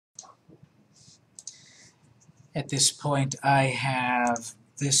At this point, I have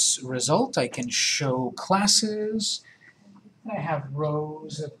this result. I can show classes, and I have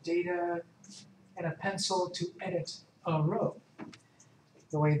rows of data and a pencil to edit a row.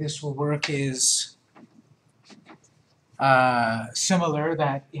 The way this will work is similar,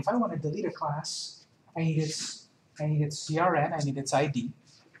 that if I want to delete a class, I need its CRN, I need its ID,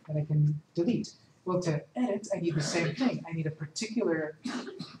 and I can delete. Well, to edit, I need the same thing. I need a particular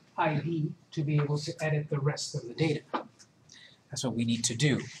ID to be able to edit the rest of the data. That's what we need to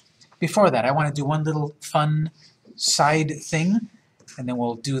do. Before that, I want to do one little fun side thing, and then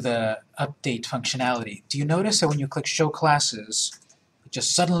we'll do the update functionality. Do you notice that when you click Show Classes, it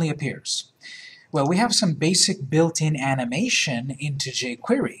just suddenly appears? Well, we have some basic built-in animation into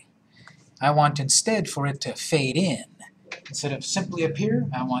jQuery. I want instead for it to fade in. Instead of simply appear,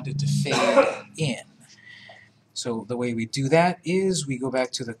 I want it to fade in. So the way we do that is we go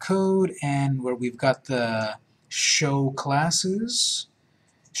back to the code, and where we've got the show classes,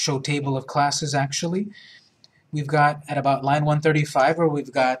 show table of classes actually, we've got at about line 135 where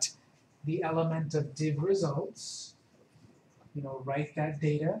we've got the element of div results. Write that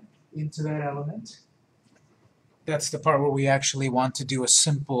data into that element. That's the part where we actually want to do a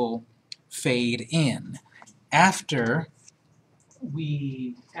simple fade in. After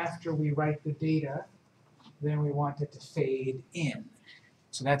we write the data, then we want it to fade in.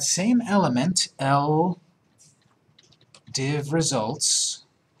 So that same element, L div results,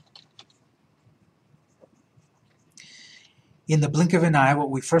 in the blink of an eye, what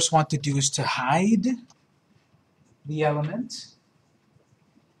we first want to do is to hide the element.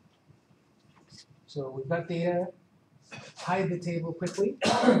 So we've got data, hide the table quickly,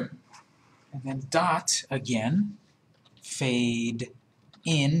 and then dot again, fade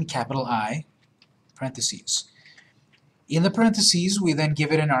in, capital I, parentheses. In the parentheses, we then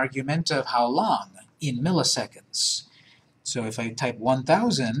give it an argument of how long, in milliseconds. So if I type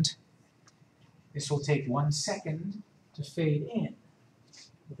 1000, this will take 1 second to fade in.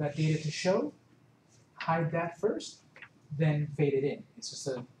 We've got data to show, hide that first, then fade it in. It's just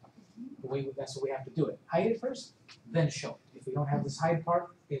that's the way we have to do it. Hide it first, then show it. If we don't have this hide part,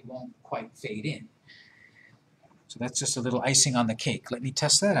 it won't quite fade in. So that's just a little icing on the cake. Let me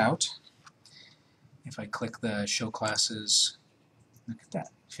test that out. If I click the show classes, look at that,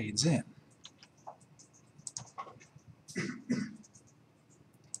 fades in.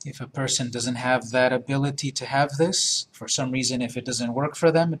 If a person doesn't have that ability to have this, for some reason if it doesn't work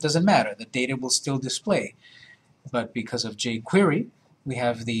for them, it doesn't matter. The data will still display. But because of jQuery, we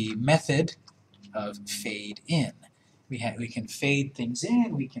have the method of fade in. We can fade things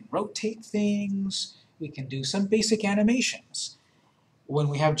in, we can rotate things, we can do some basic animations. When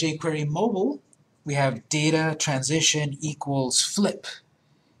we have jQuery mobile, we have data transition equals flip.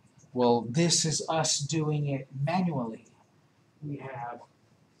 Well, this is us doing it manually. We have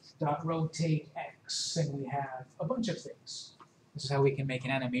 .rotate x, and we have a bunch of things. This is how we can make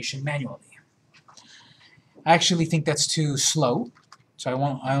an animation manually. I actually think that's too slow, so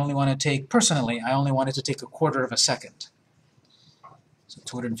I only want to take, personally, I only want it to take 1/4 of a second. So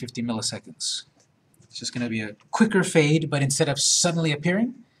 250 milliseconds. It's just going to be a quicker fade, but instead of suddenly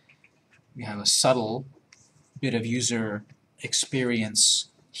appearing, we have a subtle bit of user experience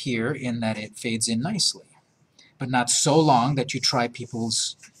here in that it fades in nicely, but not so long that you try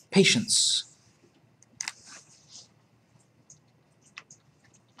people's patience.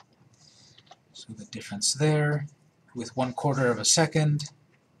 So the difference there, with 1/4 of a second,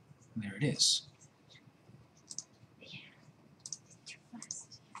 there it is.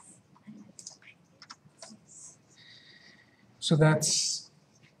 So that's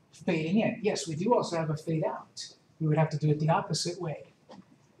fading in. Yes, we do also have a fade out. We would have to do it the opposite way.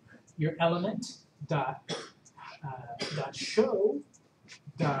 Your element dot show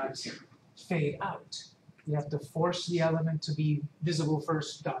dot fade out. You have to force the element to be visible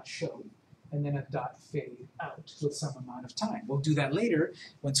first, dot show, and then a dot fade out with some amount of time. We'll do that later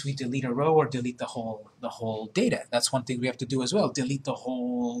once we delete a row or delete the whole data. That's one thing we have to do as well, delete the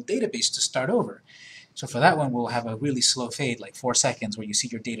whole database to start over. So for that one, we'll have a really slow fade, like 4 seconds, where you see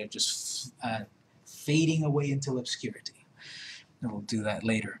your data just fading away into obscurity. And we'll do that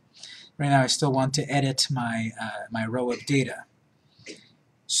later. Right now, I still want to edit my row of data.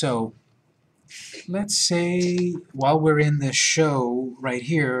 So let's say while we're in the show right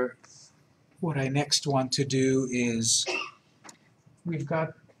here, what I next want to do is, we've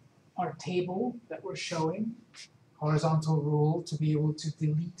got our table that we're showing, horizontal rule to be able to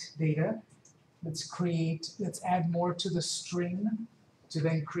delete data. Let's add more to the string to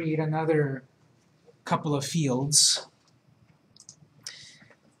then create another couple of fields.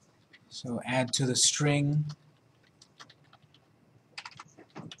 So add to the string,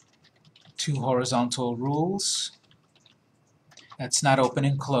 two horizontal rules. That's not open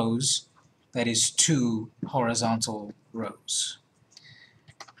and close. That is two horizontal rows.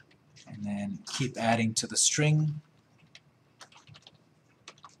 And then keep adding to the string.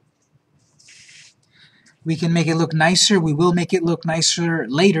 We can make it look nicer. We will make it look nicer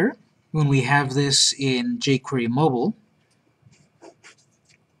later when we have this in jQuery Mobile.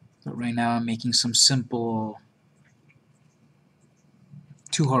 But right now I'm making some simple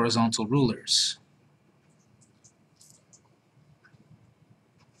two horizontal rulers.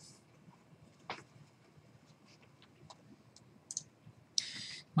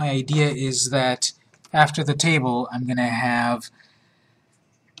 My idea is that after the table, I'm going to have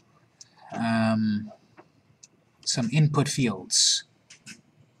some input fields.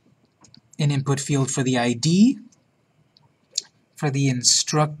 An input field for the ID, for the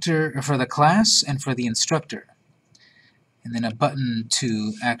instructor, or for the class, and for the instructor. And then a button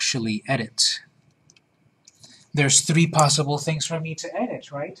to actually edit. There's three possible things for me to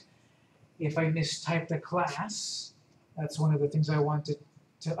edit, right? If I mistyped a class, that's one of the things I wanted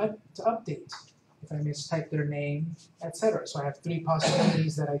to update. If I mistype their name, etc. So I have three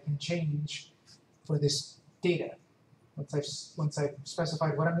possibilities that I can change for this data. Once I've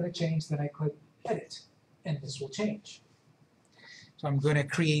specified what I'm going to change, then I click Edit, and this will change. So I'm going to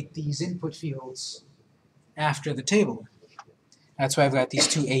create these input fields after the table. That's why I've got these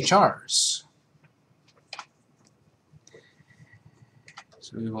two HRs.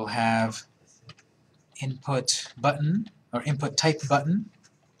 So we will have input button, or input type button,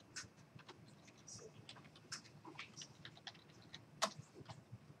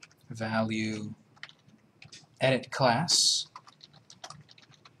 value edit class,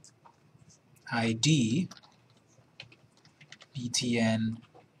 ID, btn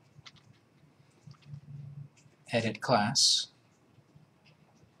edit class,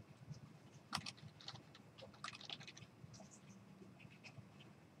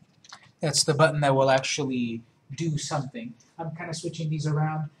 that's the button that will actually do something. I'm kind of switching these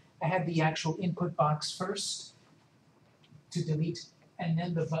around. I had the actual input box first to delete, and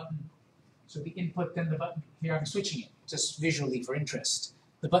then the button. So the input, then the button. Here I'm switching it, just visually for interest.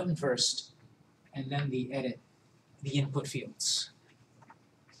 The button first, and then the edit, the input fields.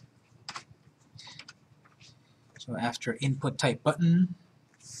 So after input type button,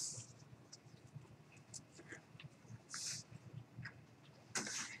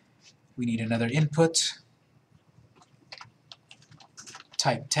 we need another input,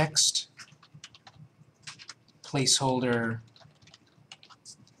 type text, placeholder,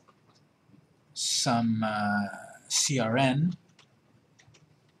 some CRN,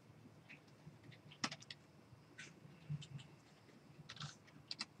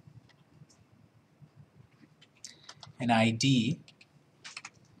 an ID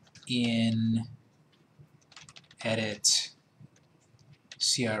in edit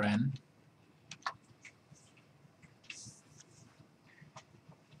CRN,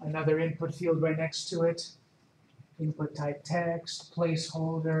 another input field right next to it, input type text,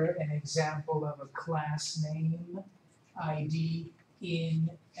 placeholder, an example of a class name, ID in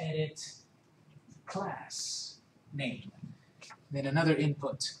edit class name. Then another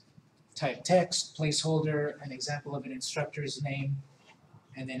input type text, placeholder, an example of an instructor's name,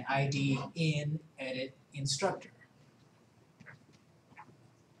 and then ID in edit instructor.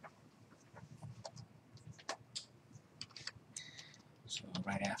 So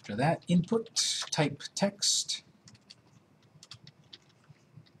right after that, input type text,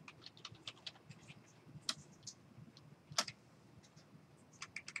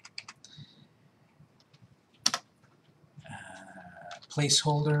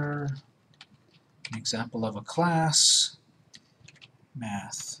 placeholder, an example of a class,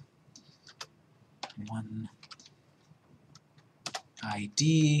 math 1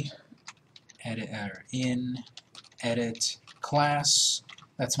 ID, editor in edit class.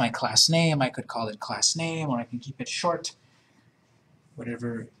 That's my class name. I could call it class name, or I can keep it short,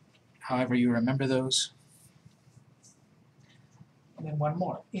 whatever, however you remember those. And then one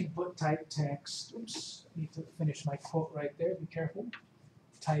more, input type text. Oops, I need to finish my quote right there, be careful.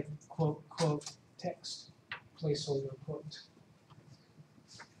 Type quote, quote, text, placeholder quote.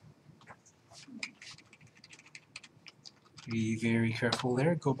 Be very careful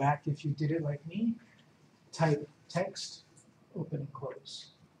there. Go back if you did it like me. Type text, open and close.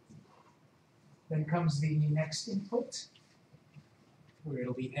 Then comes the next input, where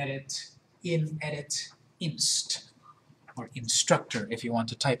it'll be edit, in edit, inst, or instructor if you want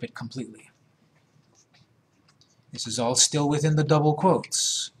to type it completely. This is all still within the double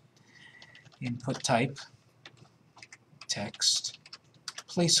quotes. Input type, text,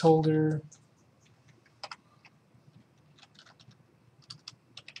 placeholder,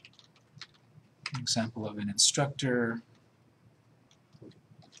 An example of an instructor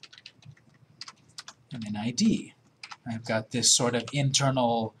and an ID. I've got this sort of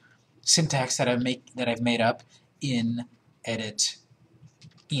internal syntax that I've made up in edit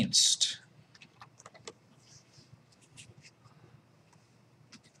inst.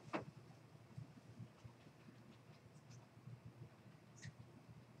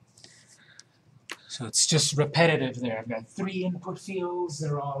 So it's just repetitive there. I've got 3 input fields.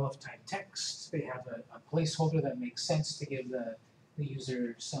 They're all of type text. They have a placeholder that makes sense to give the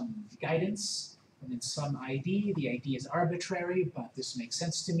user some guidance. And then some ID. The ID is arbitrary, but this makes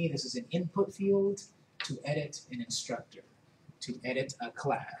sense to me. This is an input field to edit an instructor, to edit a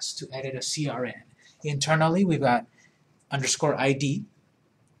class, to edit a CRN. Internally, we've got underscore ID.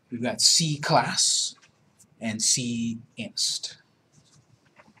 We've got C class and C inst.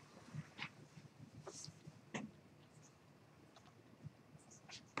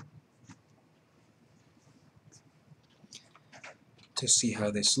 To see how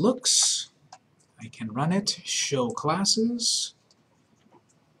this looks, I can run it, show classes.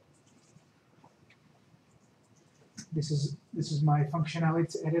 This is my functionality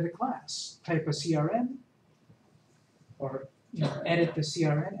to edit a class. Type a CRN, or edit the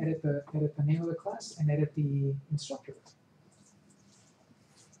CRN, edit the name of the class, and edit the instructor.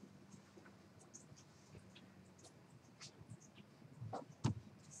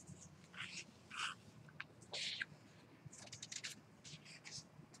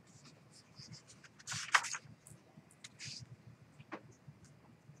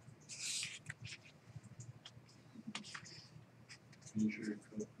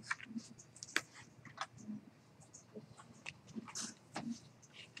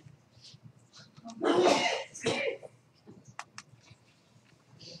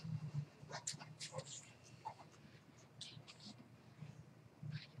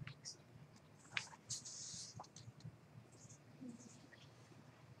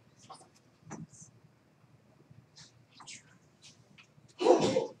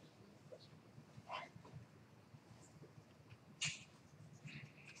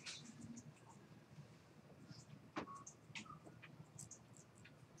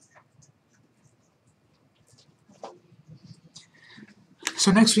 So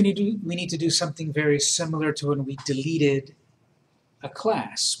next we need to do something very similar to when we deleted a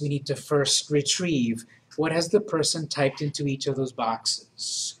class. We need to first retrieve what has the person typed into each of those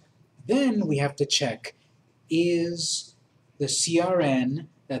boxes. Then we have to check, is the CRN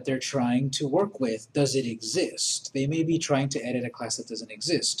that they're trying to work with, does it exist? They may be trying to edit a class that doesn't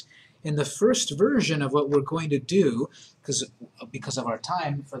exist. In the first version of what we're going to do, because of our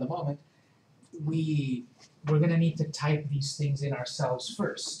time for the moment, we're going to need to type these things in ourselves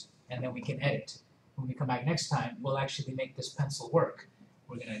first, and then we can edit. When we come back next time, we'll actually make this pencil work.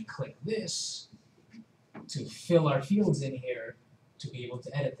 We're going to click this to fill our fields in here to be able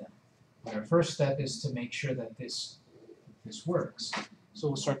to edit them. But our first step is to make sure that this works. So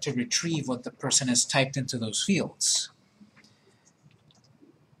we'll start to retrieve what the person has typed into those fields.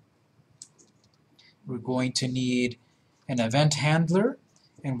 We're going to need an event handler,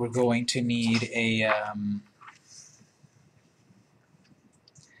 and we're going to need a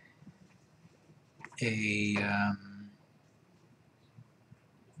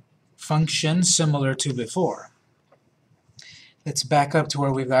function similar to before. Let's back up to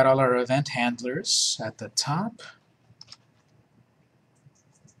where we've got all our event handlers at the top.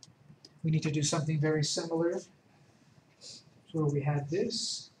 We need to do something very similar to where we had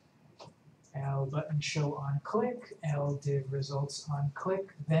this. L button show on click, L div results on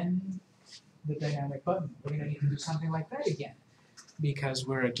click, then the dynamic button. We're going to need to do something like that again, because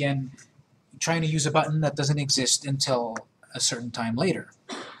we're again trying to use a button that doesn't exist until a certain time later.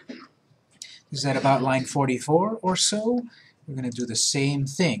 Is that about line 44 or so? We're going to do the same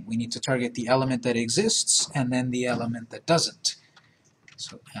thing. We need to target the element that exists and then the element that doesn't.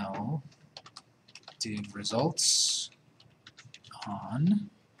 So L div results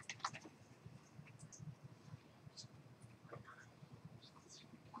on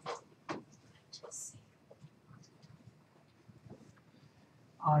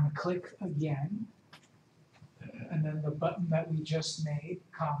click again, and then the button that we just made,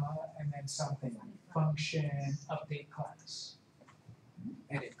 comma, and then something, function, update class,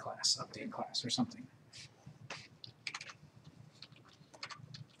 edit class, update class, or something.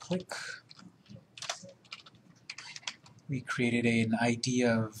 Click. We created an ID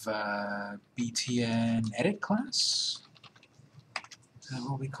of BTN edit class. Is that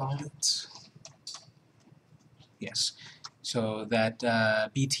what we called it? Yes. So that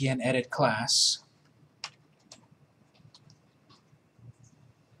BTN edit class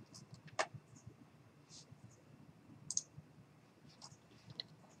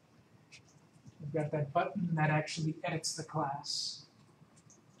We've got that button that actually edits the class.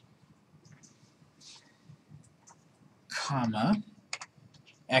 Comma,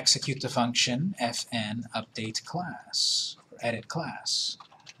 execute the function fn update class, or edit class.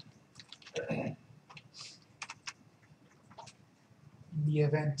 In the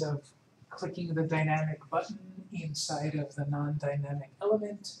event of clicking the dynamic button inside of the non-dynamic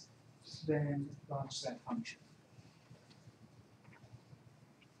element, then launch that function.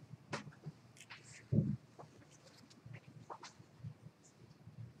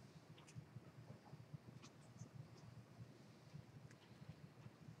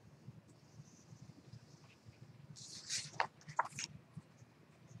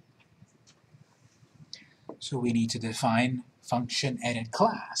 So we need to define function edit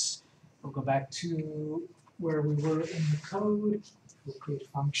class. We'll go back to where we were in the code. We'll create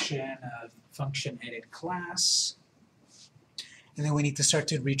function edit class. And then we need to start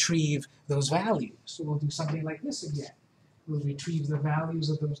to retrieve those values. So we'll do something like this again. We'll retrieve the values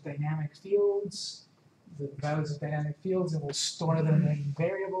of those dynamic fields, and we'll store them in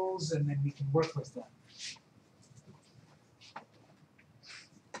variables, and then we can work with them.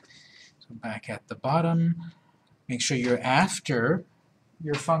 So back at the bottom, make sure you're after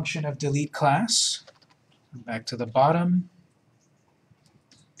your function of delete class. Back to the bottom,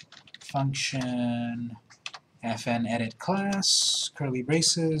 function fn edit class, curly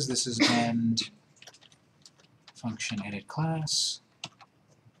braces, this is end function edit class.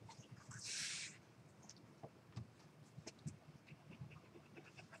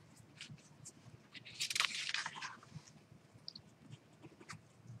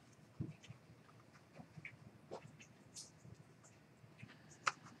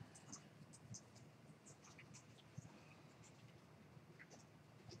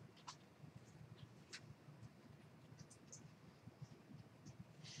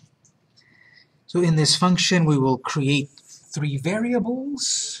 So in this function, we will create 3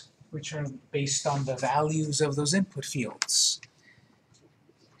 variables, which are based on the values of those input fields.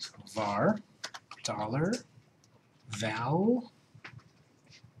 So var $val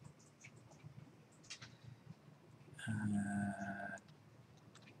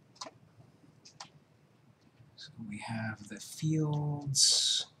so we have the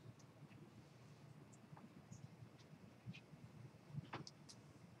fields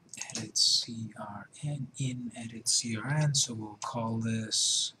edit CRN in edit CRN, so we'll call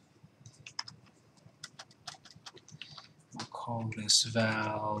this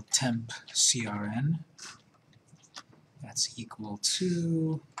val temp CRN. That's equal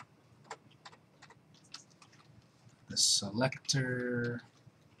to the selector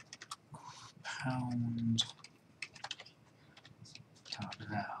pound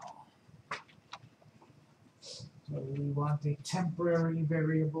 .val. So we want a temporary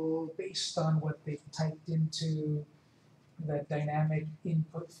variable based on what they've typed into that dynamic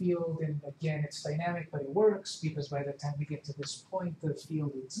input field, and again it's dynamic, but it works because by the time we get to this point the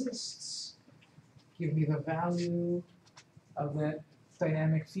field exists. Give me the value of that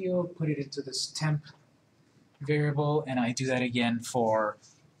dynamic field, put it into this temp variable, and I do that again for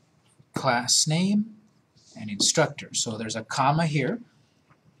class name and instructor. So there's a comma here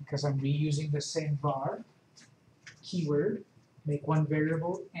because I'm reusing the same var keyword, make one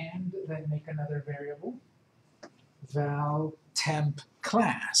variable and then make another variable, val temp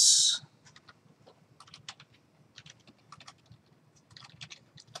class.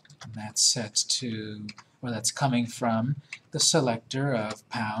 And that's set to, or that's coming from the selector of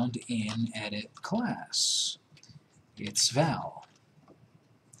pound in edit class. It's val.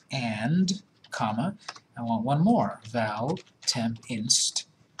 And, comma, I want one more, val temp inst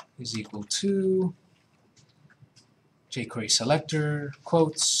is equal to jQuery selector,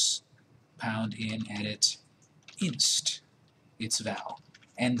 quotes, pound in edit inst. It's val.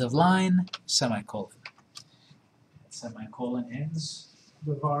 End of line, semicolon. Semicolon ends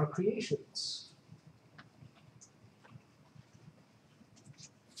the var creations.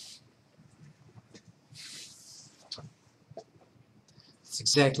 It's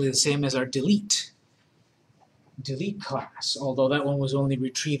exactly the same as our delete class, although that one was only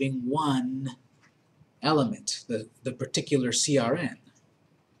retrieving one element, the particular CRN.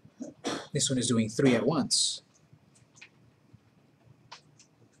 This one is doing 3 at once.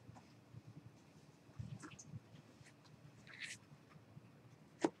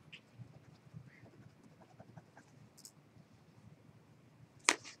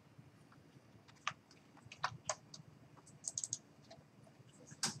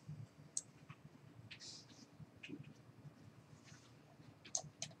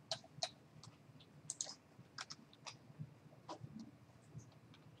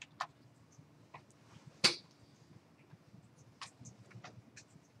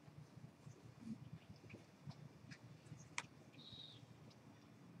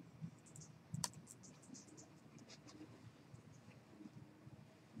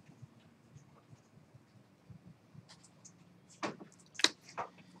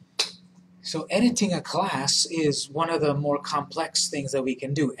 So editing a class is one of the more complex things that we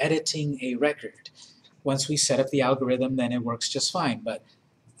can do, editing a record. Once we set up the algorithm, then it works just fine, but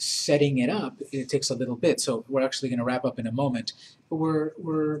setting it up, it takes a little bit. So we're actually going to wrap up in a moment, but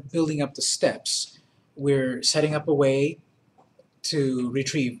we're building up the steps. We're setting up a way to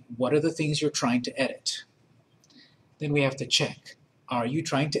retrieve what are the things you're trying to edit. Then we have to check, are you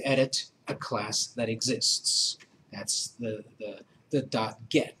trying to edit a class that exists? That's the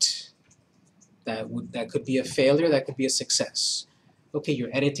 .get. That could be a failure, that could be a success. Okay,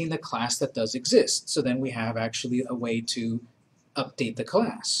 you're editing the class that does exist. So then we have actually a way to update the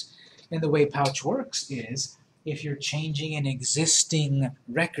class. And the way Pouch works is, if you're changing an existing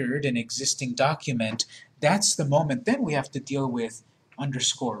record, an existing document, that's the moment then we have to deal with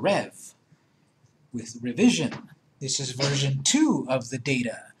 _rev, with revision. This is version 2 of the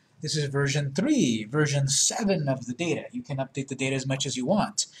data. This is version 3, version 7 of the data. You can update the data as much as you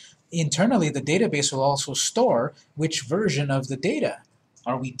want. Internally, the database will also store which version of the data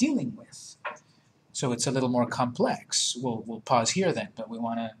are we dealing with. So it's a little more complex. We'll pause here then, but we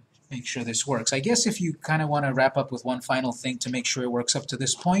want to make sure this works. I guess if you kind of want to wrap up with one final thing to make sure it works up to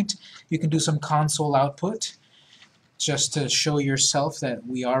this point, you can do some console output just to show yourself that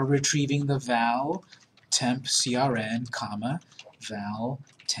we are retrieving the val temp CRN, comma, val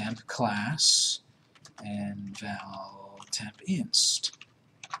temp class, and val temp inst.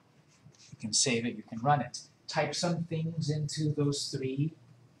 You can save it, you can run it. Type some things into those 3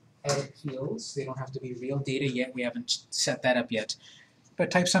 edit fields. They don't have to be real data yet, we haven't set that up yet. But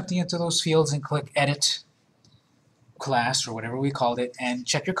type something into those fields and click Edit Class, or whatever we called it, and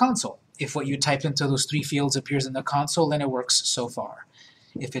check your console. If what you typed into those 3 fields appears in the console, then it works so far.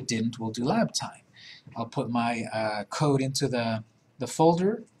 If it didn't, we'll do lab time. I'll put my code into the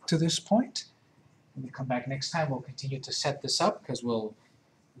folder to this point. When we come back next time, we'll continue to set this up, because we're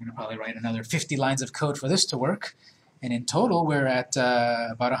going to probably write another 50 lines of code for this to work. And in total, we're at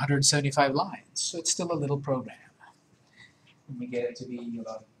about 175 lines. So it's still a little program. When we get it to be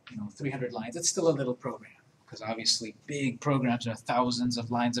about 300 lines, it's still a little program. Because obviously big programs are thousands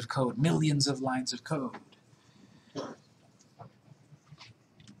of lines of code, millions of lines of code. Let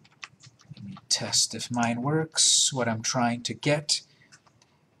me test if mine works. What I'm trying to get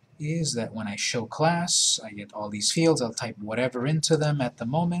is that when I show class, I get all these fields. I'll type whatever into them at the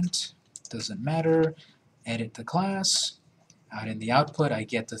moment. Doesn't matter. Edit the class. Out in the output, I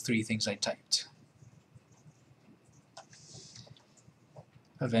get the 3 things I typed.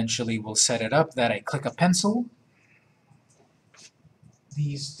 Eventually, we'll set it up that I click a pencil.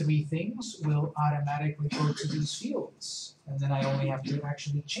 These 3 things will automatically go to these fields. And then I only have to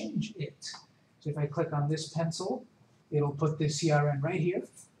actually change it. So if I click on this pencil, it'll put the CRN right here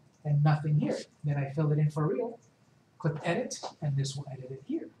and nothing here. Then I fill it in for real, click Edit, and this will edit it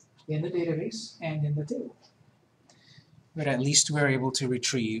here in the database and in the table. But at least we're able to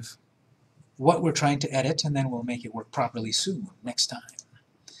retrieve what we're trying to edit, and then we'll make it work properly soon, next time.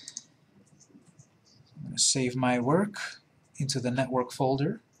 I'm going to save my work into the network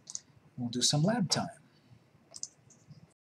folder. We'll do some lab time.